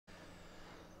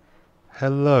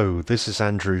Hello, this is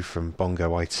Andrew from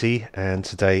Bongo IT, and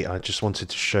today I just wanted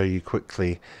to show you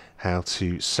quickly how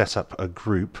to set up a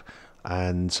group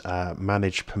and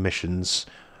manage permissions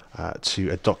to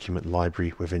a document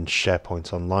library within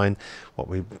SharePoint Online. What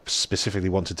we specifically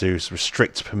want to do is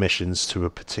restrict permissions to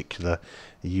a particular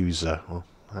user, or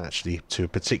actually to a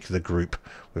particular group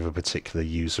with a particular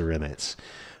user in it.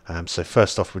 So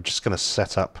first off, we're just going to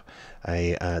set up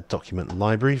a document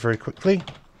library very quickly.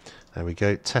 There we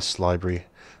go, test library.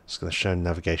 It's going to show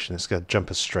navigation. It's going to jump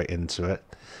us straight into it.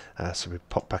 So we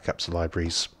pop back up to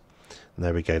libraries. And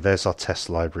there we go, there's our test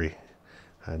library.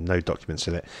 No documents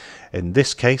in it. In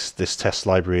this case, this test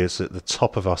library is at the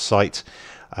top of our site.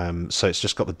 So it's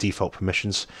just got the default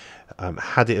permissions.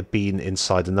 Had it been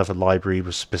inside another library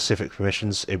with specific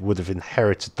permissions, it would have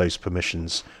inherited those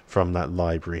permissions from that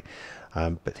library.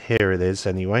 But here it is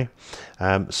anyway.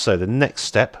 So the next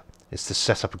step is to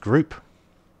set up a group.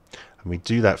 And we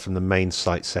do that from the main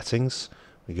site settings.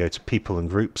 We go to people and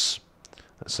groups.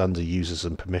 That's under users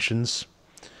and permissions.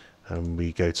 And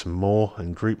we go to more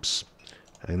and groups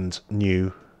and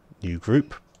new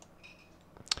group.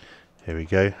 Here we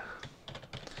go.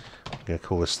 I'm going to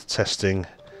call this the testing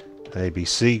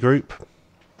ABC group.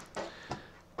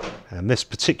 And this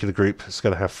particular group is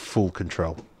going to have full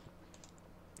control.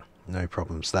 No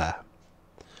problems there.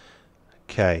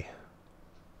 Okay.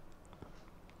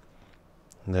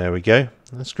 There we go.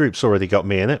 This group's already got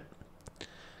me in it,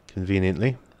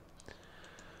 conveniently.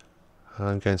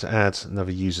 I'm going to add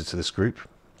another user to this group.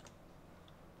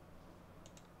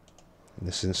 In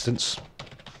this instance,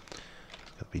 it's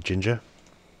got to be Ginger.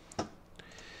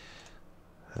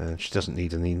 And she doesn't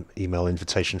need an email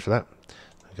invitation for that.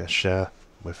 I'm going to share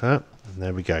with her. And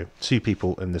there we go. 2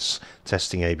 people in this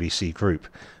testing ABC group.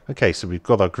 Okay, so we've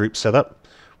got our group set up.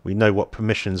 We know what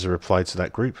permissions are applied to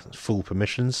that group. Full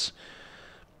permissions.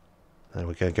 And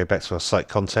we're going to go back to our site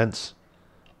content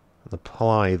and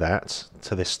apply that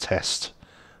to this test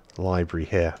library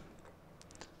here.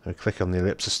 And click on the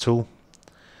ellipsis tool,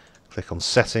 click on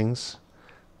settings.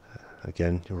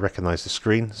 Again, you'll recognize the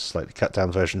screen, slightly cut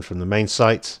down version from the main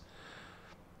site.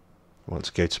 We want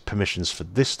to go to permissions for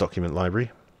this document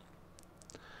library.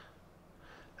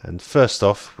 And first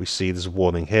off, we see there's a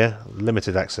warning here,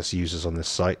 limited access users on this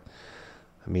site.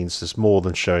 That means there's more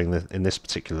than showing in this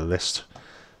particular list.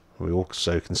 We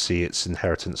also can see its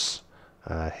inheritance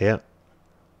here.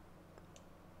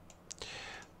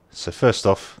 So first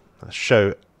off, let's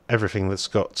show everything that's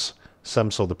got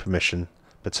some sort of permission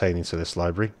pertaining to this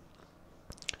library.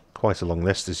 Quite a long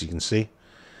list, as you can see.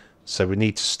 So we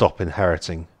need to stop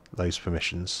inheriting those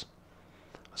permissions.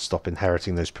 Stop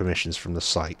inheriting those permissions from the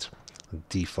site.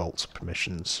 Default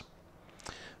permissions.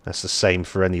 That's the same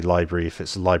for any library. If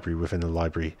it's a library within a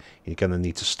library, you're going to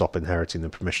need to stop inheriting the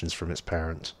permissions from its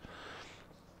parent.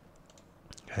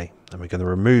 Okay, and we're going to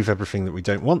remove everything that we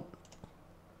don't want,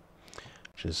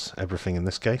 which is everything in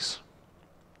this case.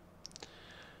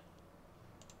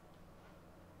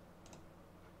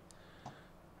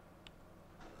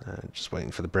 Just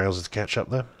waiting for the browser to catch up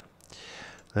there.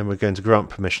 Then we're going to grant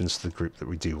permissions to the group that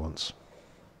we do want.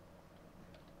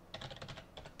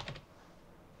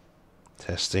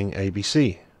 Testing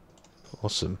ABC.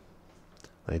 Awesome.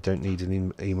 They don't need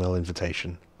an email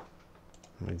invitation.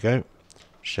 There we go.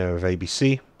 Share of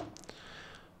ABC.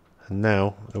 And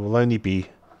now it will only be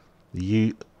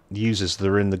the users that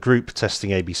are in the group testing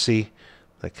ABC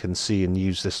that can see and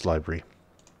use this library.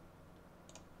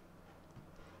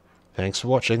 Thanks for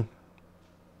watching.